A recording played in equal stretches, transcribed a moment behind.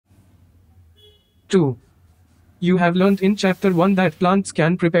2. You have learnt in chapter 1 that plants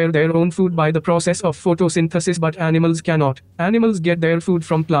can prepare their own food by the process of photosynthesis, but animals cannot. Animals get their food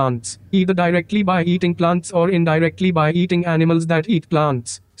from plants, either directly by eating plants or indirectly by eating animals that eat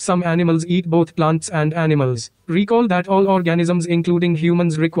plants. Some animals eat both plants and animals. Recall that all organisms including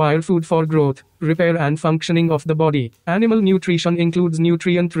humans require food for growth, repair and functioning of the body. Animal nutrition includes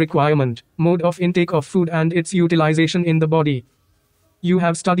nutrient requirement, mode of intake of food and its utilization in the body. You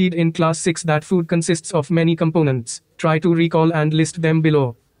have studied in class 6 that food consists of many components. Try to recall and list them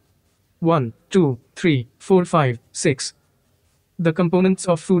below. 1, 2, 3, 4, 5, 6. The components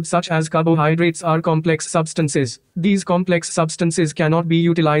of food such as carbohydrates are complex substances. These complex substances cannot be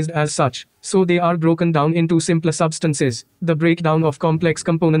utilized as such, so they are broken down into simpler substances. The breakdown of complex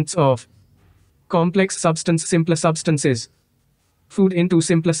components of complex substance simpler substances. Food into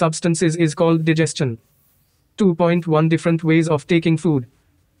simpler substances is called digestion. 2.1 Different ways of taking food.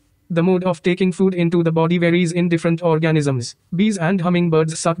 The mode of taking food into the body varies in different organisms. Bees and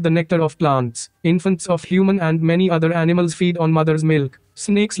hummingbirds suck the nectar of plants. Infants of human and many other animals feed on mother's milk.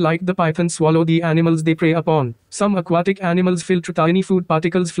 Snakes like the python swallow the animals they prey upon. Some aquatic animals filter tiny food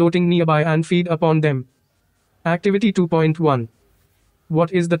particles floating nearby and feed upon them. Activity 2.1.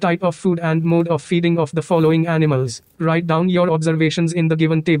 What is the type of food and mode of feeding of the following animals? Write down your observations in the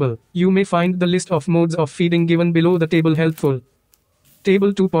given table. You may find the list of modes of feeding given below the table helpful.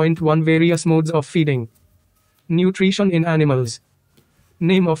 Table 2.1 Various modes of feeding. Nutrition in animals.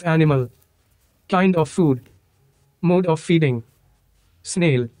 Name of animal. Kind of food. Mode of feeding.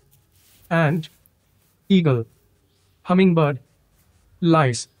 Snail. Ant. Eagle. Hummingbird.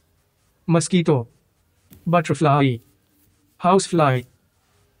 Lice. Mosquito. Butterfly. Housefly.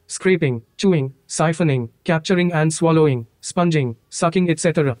 Scraping, chewing, siphoning, capturing and swallowing, sponging, sucking,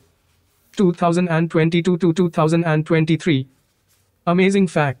 etc. 2022 to 2023. Amazing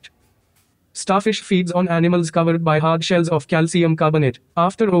fact. Starfish feeds on animals covered by hard shells of calcium carbonate.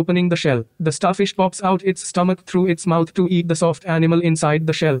 After opening the shell, the starfish pops out its stomach through its mouth to eat the soft animal inside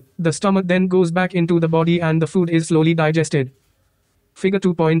the shell. The stomach then goes back into the body and the food is slowly digested. Figure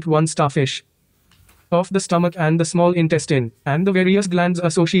 2.1 Starfish. Of the stomach and the small intestine, and the various glands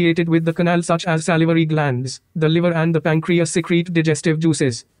associated with the canal such as salivary glands, the liver and the pancreas secrete digestive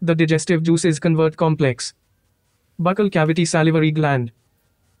juices. The digestive juices convert complex. Buccal cavity salivary gland.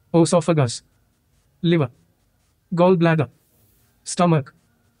 Esophagus. Liver. Gallbladder. Stomach.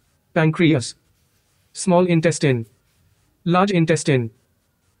 Pancreas. Small intestine. Large intestine.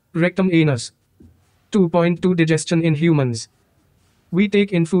 Rectum anus. 2.2 Digestion in humans. We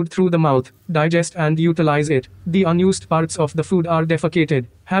take in food through the mouth, digest and utilize it. The unused parts of the food are defecated.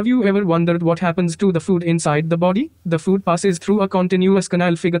 Have you ever wondered what happens to the food inside the body? The food passes through a continuous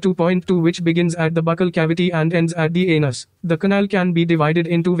canal, figure 2.2, which begins at the buccal cavity and ends at the anus. The canal can be divided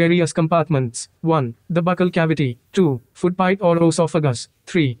into various compartments. 1. The buccal cavity. 2. Food pipe or esophagus.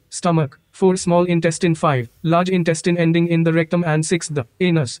 3. Stomach. 4. Small intestine. 5. Large intestine ending in the rectum, and 6. The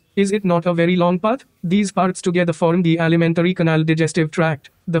anus. Is it not a very long path? These parts together form the alimentary canal digestive tract.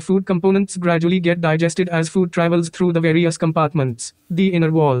 The food components gradually get digested as food travels through the various compartments. The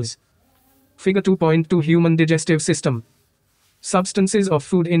inner walls. Figure 2.2 Human digestive system. Substances of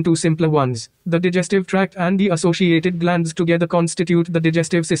food into simpler ones. The digestive tract and the associated glands together constitute the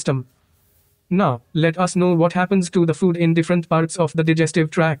digestive system. Now, let us know what happens to the food in different parts of the digestive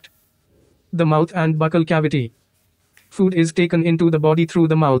tract. The mouth and buccal cavity. Food is taken into the body through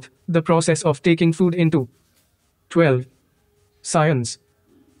the mouth. The process of taking food into. 12. Science.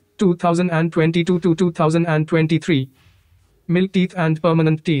 2022 to 2023. Milk teeth and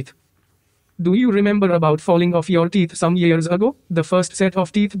permanent teeth. Do you remember about falling off your teeth some years ago? The first set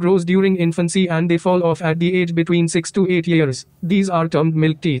of teeth grows during infancy and they fall off at the age between 6 to 8 years. These are termed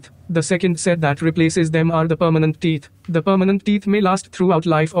milk teeth. The second set that replaces them are the permanent teeth. The permanent teeth may last throughout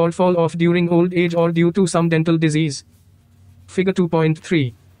life or fall off during old age or due to some dental disease. Figure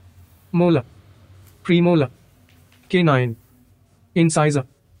 2.3. Molar. Premolar. Canine. Incisor.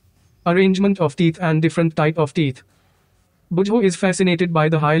 Arrangement of teeth and different type of teeth. Bujo is fascinated by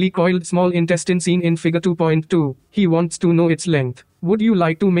the highly coiled small intestine seen in figure 2.2. He wants to know its length. Would you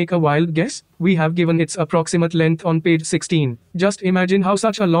like to make a wild guess? We have given its approximate length on page 16. Just imagine how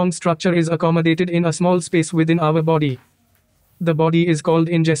such a long structure is accommodated in a small space within our body. The body is called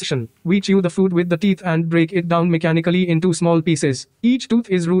ingestion. We chew the food with the teeth and break it down mechanically into small pieces. Each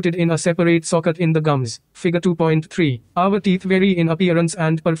tooth is rooted in a separate socket in the gums. Figure 2.3. Our teeth vary in appearance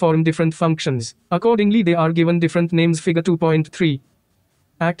and perform different functions. Accordingly, they are given different names. Figure 2.3.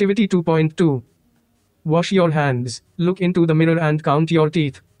 Activity 2.2. Wash your hands. Look into the mirror and count your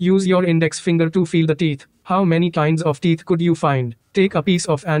teeth. Use your index finger to feel the teeth. How many kinds of teeth could you find? Take a piece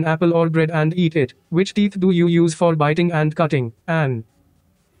of an apple or bread and eat it. Which teeth do you use for biting and cutting? And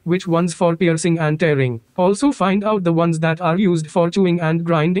which ones for piercing and tearing? Also find out the ones that are used for chewing and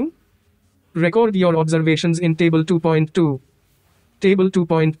grinding. Record your observations in Table 2.2. Table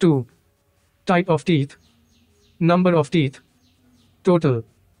 2.2. Type of teeth. Number of teeth. Total.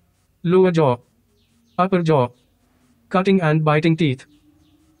 Lower jaw. Upper jaw. Cutting and biting teeth.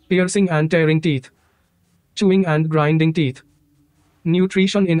 Piercing and tearing teeth. Chewing and grinding teeth.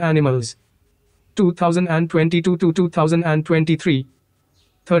 Nutrition in animals. 2022 to 2023.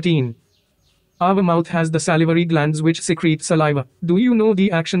 13. Our mouth has the salivary glands which secrete saliva. Do you know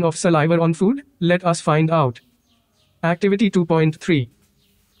the action of saliva on food? Let us find out. Activity 2.3.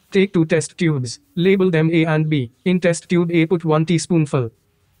 Take two test tubes. Label them A and B. In test tube A, put 1 teaspoonful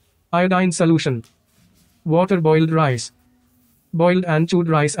iodine solution. Water, boiled rice. Boiled and chewed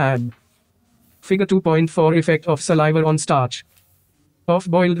rice add. Figure 2.4 Effect of saliva on starch. Of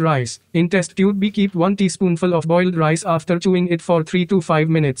boiled rice. In test tube B, keep 1 teaspoonful of boiled rice after chewing it for 3 to 5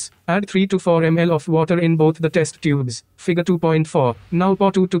 minutes. Add 3 to 4 ml of water in both the test tubes. Figure 2.4. Now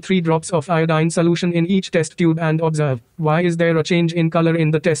pour 2 to 3 drops of iodine solution in each test tube and observe. Why is there a change in color in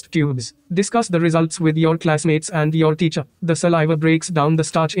the test tubes? Discuss the results with your classmates and your teacher. The saliva breaks down the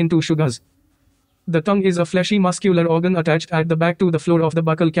starch into sugars. The tongue is a fleshy muscular organ attached at the back to the floor of the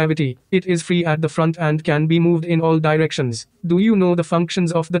buccal cavity. It is free at the front and can be moved in all directions. Do you know the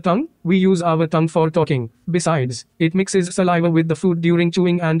functions of the tongue? We use our tongue for talking. Besides, it mixes saliva with the food during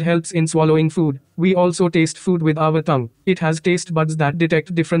chewing and helps in swallowing food. We also taste food with our tongue. It has taste buds that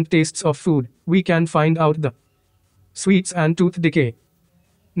detect different tastes of food. We can find out the sweets and tooth decay.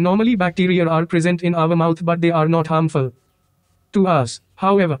 Normally bacteria are present in our mouth but they are not harmful to us.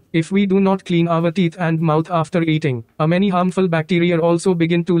 However, if we do not clean our teeth and mouth after eating, many harmful bacteria also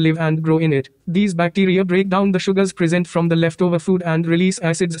begin to live and grow in it. These bacteria break down the sugars present from the leftover food and release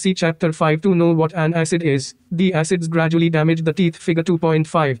acids. See Chapter 5 to know what an acid is. The acids gradually damage the teeth. Figure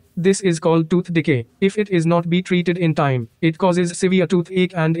 2.5. This is called tooth decay. If it is not be treated in time, it causes severe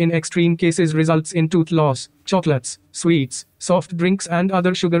toothache and in extreme cases results in tooth loss. Chocolates, sweets, soft drinks and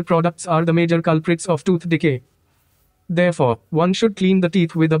other sugar products are the major culprits of tooth decay. Therefore, one should clean the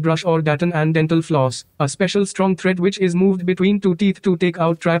teeth with a brush or baton and dental floss, a special strong thread which is moved between two teeth to take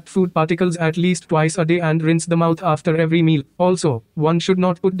out trapped food particles at least twice a day, and rinse the mouth after every meal. Also, one should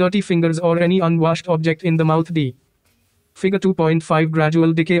not put dirty fingers or any unwashed object in the mouth. D. Figure 2.5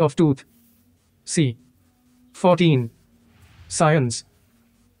 Gradual decay of tooth. C. 14. Science.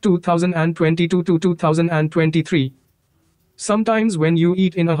 2022 to 2023. Sometimes when you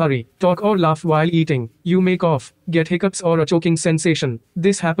eat in a hurry, talk or laugh while eating, you may cough, get hiccups or a choking sensation.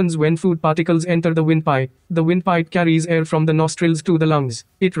 This happens when food particles enter the windpipe. The windpipe carries air from the nostrils to the lungs.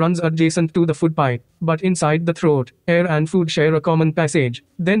 It runs adjacent to the food pipe, but inside the throat, air and food share a common passage.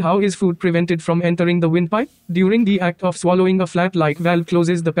 Then how is food prevented from entering the windpipe? During the act of swallowing, a flap-like valve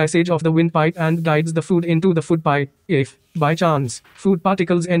closes the passage of the windpipe and guides the food into the food pipe. If, by chance, food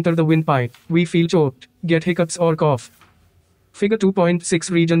particles enter the windpipe, we feel choked, get hiccups or cough. Figure 2.6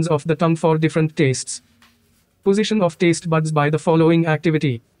 Regions of the tongue for different tastes. Position of taste buds by the following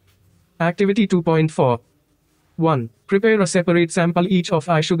activity. Activity 2.4. 1. Prepare a separate sample each of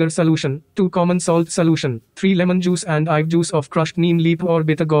eye sugar solution, 2 common salt solution, 3 lemon juice and eye juice of crushed neem leaf or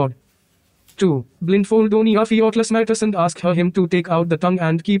bitter gourd. 2. Blindfold Doni a Theotlus Matus and ask him to take out the tongue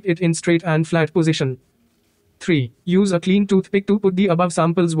and keep it in straight and flat position. 3. Use a clean toothpick to put the above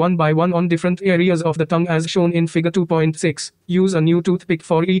samples one by one on different areas of the tongue as shown in figure 2.6. Use a new toothpick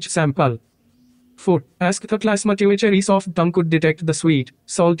for each sample. 4. Ask the classmate which cherry soft tongue could detect the sweet,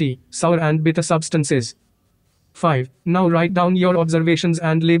 salty, sour and bitter substances. 5. Now write down your observations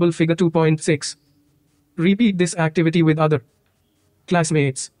and label figure 2.6. Repeat this activity with other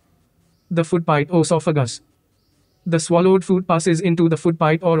classmates. The food pipe esophagus. The swallowed food passes into the food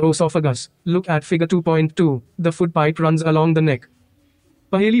pipe or esophagus. Look at figure 2.2. The food pipe runs along the neck.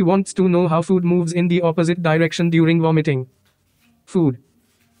 Paheli wants to know how food moves in the opposite direction during vomiting. Food.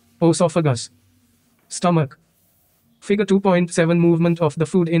 Esophagus. Stomach. Figure 2.7 Movement of the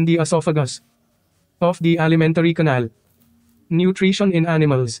food in the esophagus. Of the alimentary canal. Nutrition in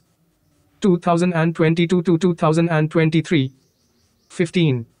animals. 2022 to 2023.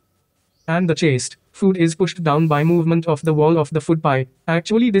 15. And the chest. Food is pushed down by movement of the wall of the food pipe.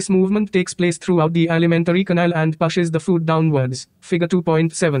 Actually, this movement takes place throughout the alimentary canal and pushes the food downwards. Figure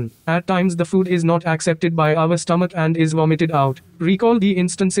 2.7. At times the food is not accepted by our stomach and is vomited out. Recall the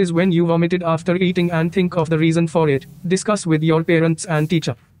instances when you vomited after eating and think of the reason for it. Discuss with your parents and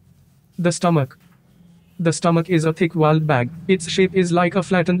teacher. The stomach. The stomach is a thick-walled bag. Its shape is like a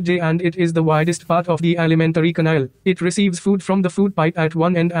flattened J and it is the widest part of the alimentary canal. It receives food from the food pipe at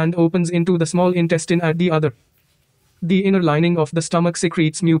one end and opens into the small intestine at the other. The inner lining of the stomach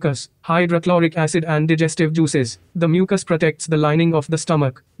secretes mucus, hydrochloric acid and digestive juices. The mucus protects the lining of the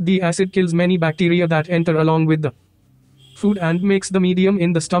stomach. The acid kills many bacteria that enter along with the food and makes the medium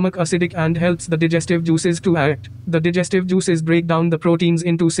in the stomach acidic and helps the digestive juices to act. The digestive juices break down the proteins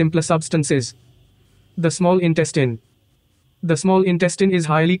into simpler substances. The small intestine. The small intestine is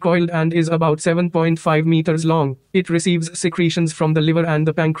highly coiled and is about 7.5 meters long. It receives secretions from the liver and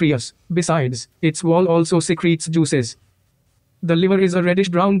the pancreas. Besides, its wall also secretes juices. The liver is a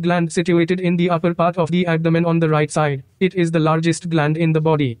reddish-brown gland situated in the upper part of the abdomen on the right side. It is the largest gland in the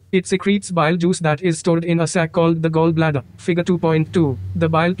body. It secretes bile juice that is stored in a sac called the gallbladder. Figure 2.2. The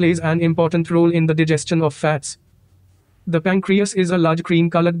bile plays an important role in the digestion of fats. The pancreas is a large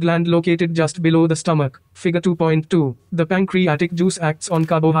cream-colored gland located just below the stomach. Figure 2.2. The pancreatic juice acts on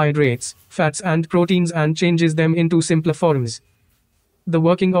carbohydrates, fats and proteins and changes them into simpler forms. The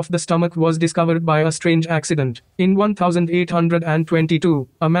working of the stomach was discovered by a strange accident. In 1822,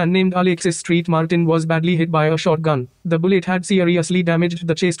 a man named Alexis Street Martin was badly hit by a shotgun. The bullet had seriously damaged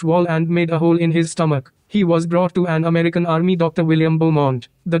the chest wall and made a hole in his stomach. He was brought to an American Army doctor, William Beaumont.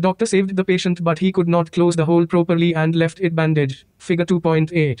 The doctor saved the patient, but he could not close the hole properly and left it bandaged. Figure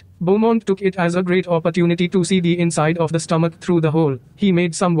 2.8. Beaumont took it as a great opportunity to see the inside of the stomach through the hole. He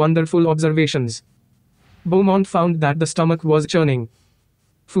made some wonderful observations. Beaumont found that the stomach was churning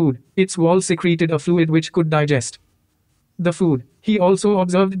food. Its wall secreted a fluid which could digest the food. He also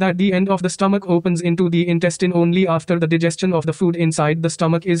observed that the end of the stomach opens into the intestine only after the digestion of the food inside the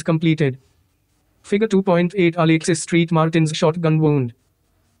stomach is completed. Figure 2.8. Alexis Street Martin's shotgun wound.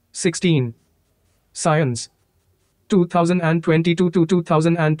 16. Science. 2022 to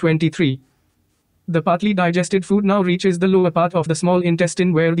 2023. The partly digested food now reaches the lower part of the small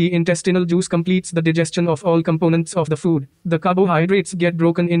intestine where the intestinal juice completes the digestion of all components of the food. The carbohydrates get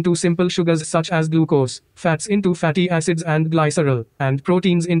broken into simple sugars such as glucose, fats into fatty acids and glycerol, and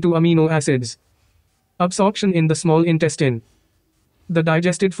proteins into amino acids. Absorption in the small intestine. The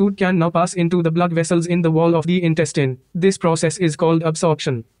digested food can now pass into the blood vessels in the wall of the intestine. This process is called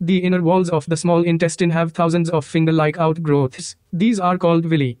absorption. The inner walls of the small intestine have thousands of finger-like outgrowths. These are called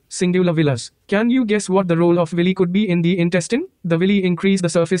villi, singular villus. Can you guess what the role of villi could be in the intestine? The villi increase the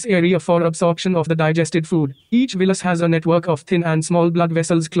surface area for absorption of the digested food. Each villus has a network of thin and small blood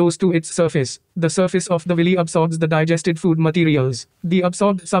vessels close to its surface. The surface of the villi absorbs the digested food materials. The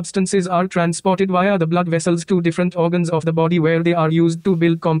absorbed substances are transported via the blood vessels to different organs of the body where they are used to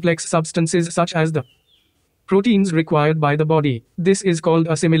build complex substances such as the proteins required by the body. This is called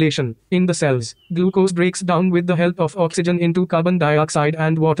assimilation. In the cells, glucose breaks down with the help of oxygen into carbon dioxide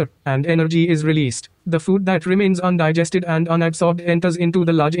and water, and energy is released. The food that remains undigested and unabsorbed enters into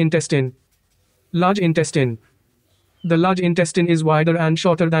the large intestine. Large intestine. The large intestine is wider and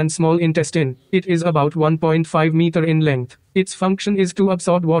shorter than small intestine. It is about 1.5 meter in length. Its function is to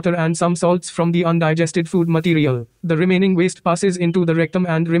absorb water and some salts from the undigested food material. The remaining waste passes into the rectum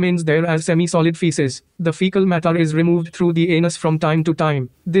and remains there as semi-solid feces. The fecal matter is removed through the anus from time to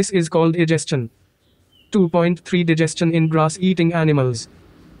time. This is called digestion. 2.3 Digestion in grass-eating animals.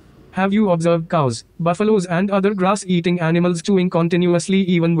 Have you observed cows, buffaloes and other grass-eating animals chewing continuously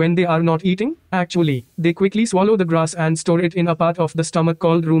even when they are not eating? Actually, they quickly swallow the grass and store it in a part of the stomach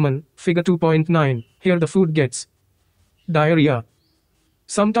called rumen. Figure 2.9. Here the food gets diarrhea.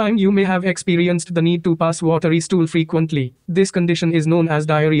 Sometime you may have experienced the need to pass watery stool frequently. This condition is known as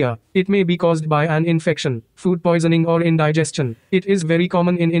diarrhea. It may be caused by an infection, food poisoning or indigestion. It is very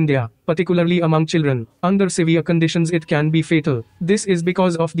common in India, particularly among children. Under severe conditions it can be fatal. This is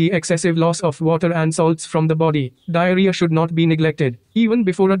because of the excessive loss of water and salts from the body. Diarrhea should not be neglected. Even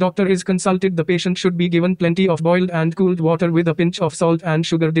before a doctor is consulted, the patient should be given plenty of boiled and cooled water with a pinch of salt and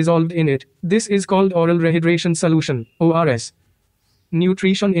sugar dissolved in it. This is called oral rehydration solution, ORS.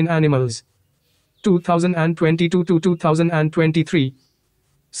 Nutrition in animals. 2022 to 2023.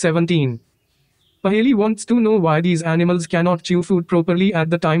 17. Paheli wants to know why these animals cannot chew food properly at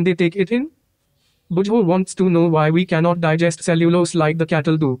the time they take it in. Bujho wants to know why we cannot digest cellulose like the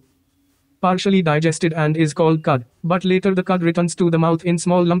cattle do. Partially digested and is called cud, but later the cud returns to the mouth in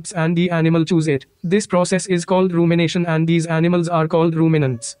small lumps and the animal chews it. This process is called rumination and these animals are called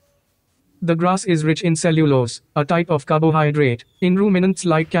ruminants. The grass is rich in cellulose, a type of carbohydrate. In ruminants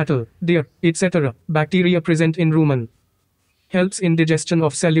like cattle, deer, etc., bacteria present in rumen helps in digestion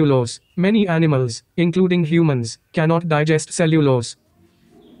of cellulose. Many animals, including humans, cannot digest cellulose.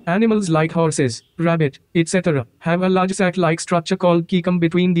 Animals like horses, rabbit, etc. have a large sac-like structure called cecum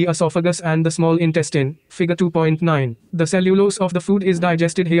between the esophagus and the small intestine, figure 2.9. The cellulose of the food is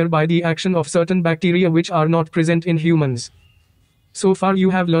digested here by the action of certain bacteria which are not present in humans. So far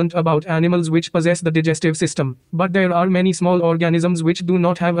you have learnt about animals which possess the digestive system, but there are many small organisms which do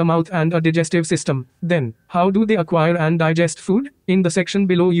not have a mouth and a digestive system. Then, how do they acquire and digest food? In the section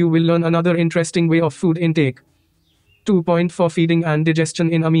below you will learn another interesting way of food intake. 2.4 Feeding and digestion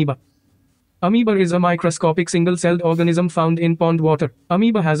in amoeba. Amoeba is a microscopic single-celled organism found in pond water.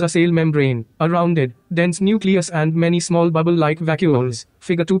 Amoeba has a cell membrane, a rounded, dense nucleus and many small bubble-like vacuoles.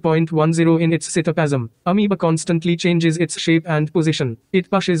 Figure 2.10 In its cytoplasm, amoeba constantly changes its shape and position. It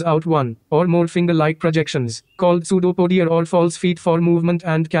pushes out one or more finger-like projections, called pseudopodia or false feet for movement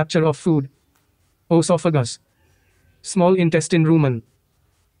and capture of food. Esophagus. Small intestine rumen.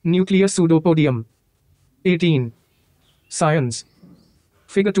 Nucleus pseudopodium. 18. Science.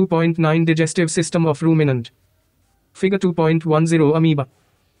 Figure 2.9 Digestive system of ruminant. Figure 2.10 Amoeba.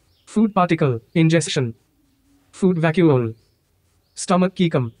 Food particle, ingestion. Food vacuole. Stomach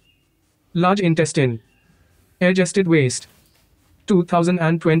cecum. Large intestine. Digested waste.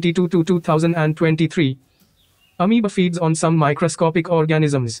 2022 to 2023. Amoeba feeds on some microscopic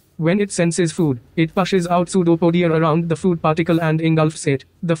organisms. When it senses food, it pushes out pseudopodia around the food particle and engulfs it.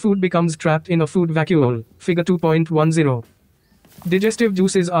 The food becomes trapped in a food vacuole. Figure 2.10. Digestive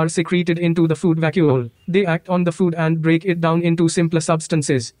juices are secreted into the food vacuole. They act on the food and break it down into simpler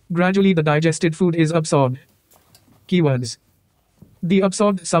substances. Gradually the digested food is absorbed. Keywords. The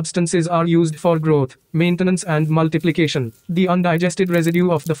absorbed substances are used for growth, maintenance and multiplication. The undigested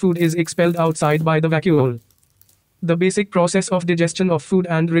residue of the food is expelled outside by the vacuole. The basic process of digestion of food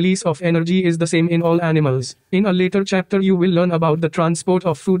and release of energy is the same in all animals. In a later chapter you will learn about the transport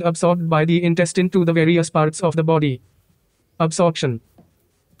of food absorbed by the intestine to the various parts of the body. Absorption.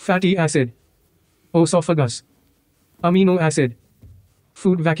 Fatty acid. Esophagus. Amino acid.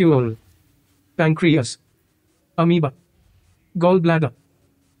 Food vacuole. Pancreas. Amoeba. Gallbladder.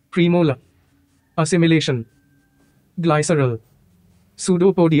 Premolar. Assimilation. Glycerol.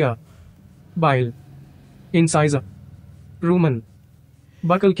 Pseudopodia. Bile. Incisor. Rumen.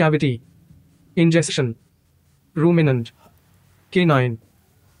 Buccal cavity. Ingestion. Ruminant. Canine.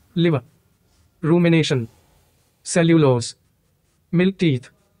 Liver. Rumination. Cellulose. Milk teeth.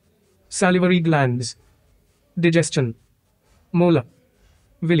 Salivary glands. Digestion. Molar.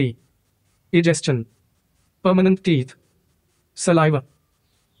 Villi. Egestion. Permanent teeth. Saliva.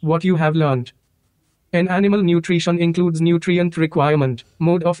 What you have learned. An animal nutrition includes nutrient requirement,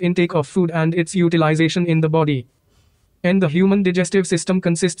 mode of intake of food and its utilization in the body. And the human digestive system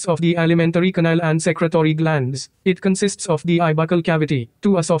consists of the alimentary canal and secretory glands. It consists of the I buccal cavity,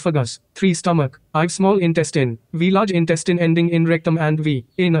 2 esophagus, 3 stomach, I small intestine, V large intestine ending in rectum and V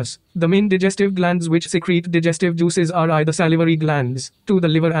anus. The main digestive glands which secrete digestive juices are I the salivary glands, 2 the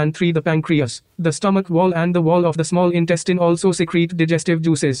liver and 3 the pancreas. The stomach wall and the wall of the small intestine also secrete digestive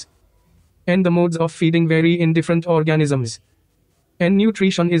juices. And the modes of feeding vary in different organisms. And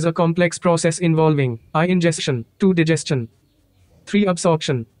nutrition is a complex process involving I ingestion, 2 digestion, 3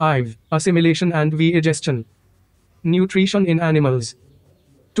 absorption, IV, assimilation and V egestion. Nutrition in animals.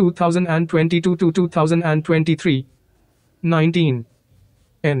 2022 to 2023. 19.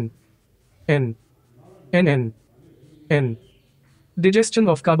 N. Digestion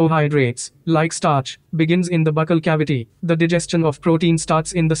of carbohydrates, like starch, begins in the buccal cavity. The digestion of protein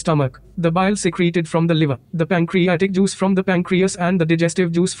starts in the stomach. The bile secreted from the liver, the pancreatic juice from the pancreas and the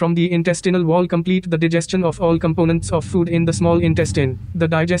digestive juice from the intestinal wall complete the digestion of all components of food in the small intestine. The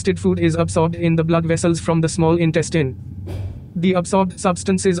digested food is absorbed in the blood vessels from the small intestine. The absorbed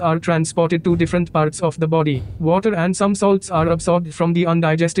substances are transported to different parts of the body. Water and some salts are absorbed from the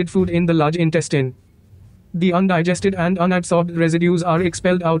undigested food in the large intestine. The undigested and unabsorbed residues are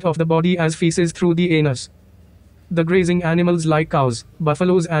expelled out of the body as feces through the anus. The grazing animals like cows,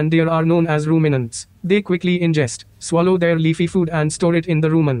 buffaloes and deer are known as ruminants. They quickly ingest, swallow their leafy food and store it in the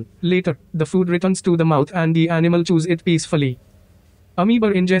rumen. Later, the food returns to the mouth and the animal chews it peacefully.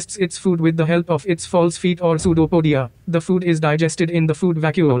 Amoeba ingests its food with the help of its false feet or pseudopodia. The food is digested in the food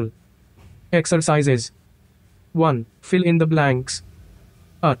vacuole. Exercises. 1. Fill in the blanks.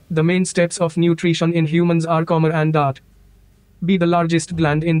 The main steps of nutrition in humans are comma and dot. B. The largest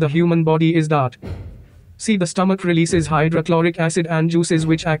gland in the human body is dot. C. The stomach releases hydrochloric acid and juices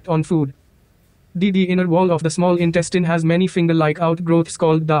which act on food. D. The inner wall of the small intestine has many finger-like outgrowths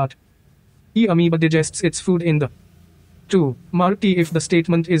called dot. E. Amoeba digests its food in the 2. Mark T if the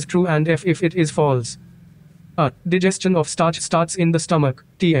statement is true and F if it is false. Digestion of starch starts in the stomach,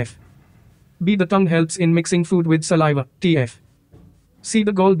 TF. B. The tongue helps in mixing food with saliva, TF. C.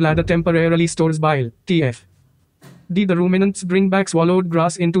 The gallbladder temporarily stores bile, TF. D. The ruminants bring back swallowed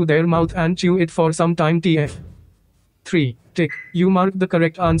grass into their mouth and chew it for some time, TF. 3. Tick. You mark the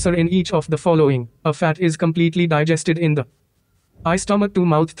correct answer in each of the following. A fat is completely digested in the I. Stomach. 2.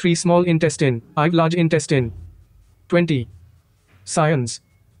 Mouth. 3. Small intestine. I. Large intestine. 20. Science.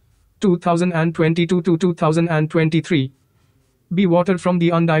 2022 to 2023. B. Water from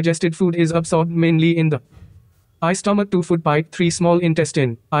the undigested food is absorbed mainly in the I. Stomach. 2. Food pipe. 3. Small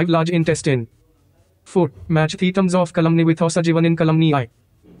intestine. I. Large intestine. 4. Match the terms of column with also given in column I.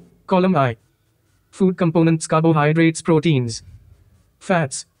 Column I. Food components: carbohydrates, proteins,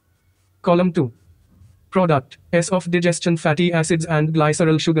 fats. Column 2. Product: S of digestion, fatty acids and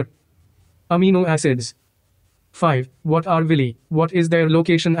glycerol sugar. Amino acids. 5. What are villi? What is their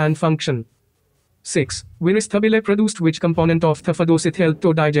location and function? 6. Virus thabile produced which component of the fadosit help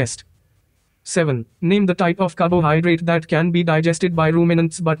to digest? 7. Name the type of carbohydrate that can be digested by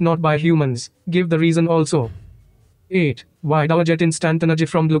ruminants but not by humans. Give the reason also. 8. Why do we get instant energy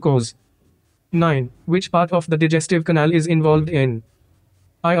from glucose? 9. Which part of the digestive canal is involved in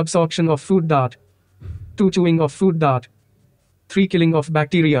I. Absorption of food. 2. Chewing of food. 3. Killing of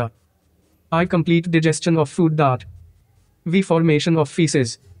bacteria. I. Complete digestion of food. V. Formation of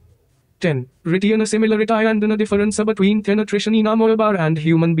feces. 10. Retain a similarity and a difference between the nutrition in amoeba and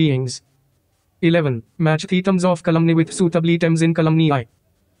human beings. 11. Match the terms of column with suitably terms in column I.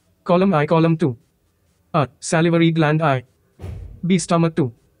 Column I. Column 2. A. Salivary gland. I. B. Stomach.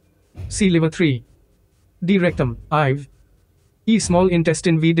 2. C. Liver. 3. D. Rectum. IV. E. Small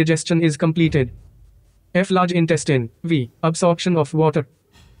intestine. V. Digestion is completed. F. Large intestine. V. Absorption of water.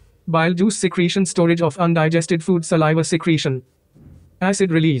 Bile juice secretion. Storage of undigested food. Saliva secretion.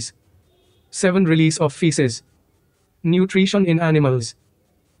 Acid release. 7. Release of feces. Nutrition in animals.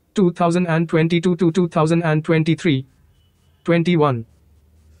 2022 to 2023. 21.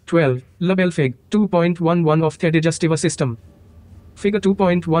 12. Label Fig. 2.11 of the digestive system. Figure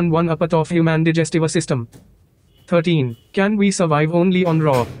 2.11 a part of human digestive system. 13. Can we survive only on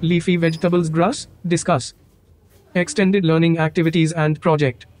raw, leafy vegetables? Grass? Discuss. Extended learning activities and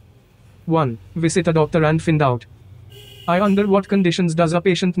project. 1. Visit a doctor and find out. I. Under what conditions does a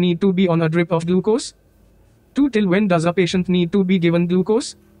patient need to be on a drip of glucose? 2. Till when does a patient need to be given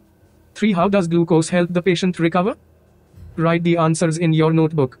glucose? 3. How does glucose help the patient recover? Write the answers in your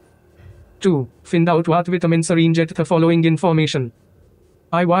notebook. 2. Find out what vitamins are in the following information.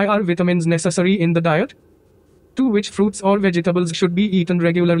 I. Why are vitamins necessary in the diet? 2. Which fruits or vegetables should be eaten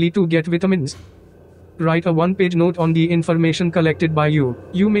regularly to get vitamins? Write a one-page note on the information collected by you.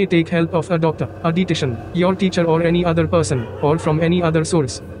 You may take help of a doctor, a dietitian, your teacher or any other person, or from any other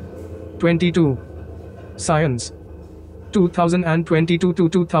source. 22. Science. 2022 to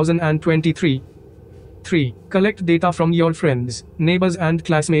 2023. 3. Collect data from your friends, neighbors and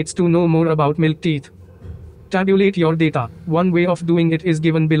classmates to know more about milk teeth. Tabulate your data. One way of doing it is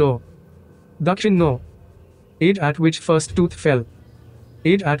given below. Dakshin no. Age at which first tooth fell.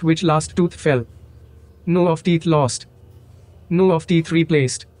 Age at which last tooth fell. No of teeth lost. No of teeth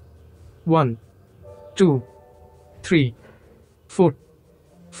replaced. 1. 2. 3. 4.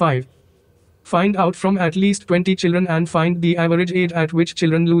 5. Find out from at least 20 children and find the average age at which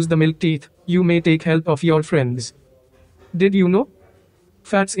children lose the milk teeth. You may take help of your friends. Did you know?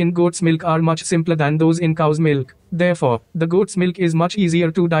 Fats in goat's milk are much simpler than those in cow's milk. Therefore, the goat's milk is much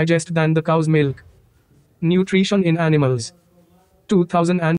easier to digest than the cow's milk. Nutrition in animals. 2000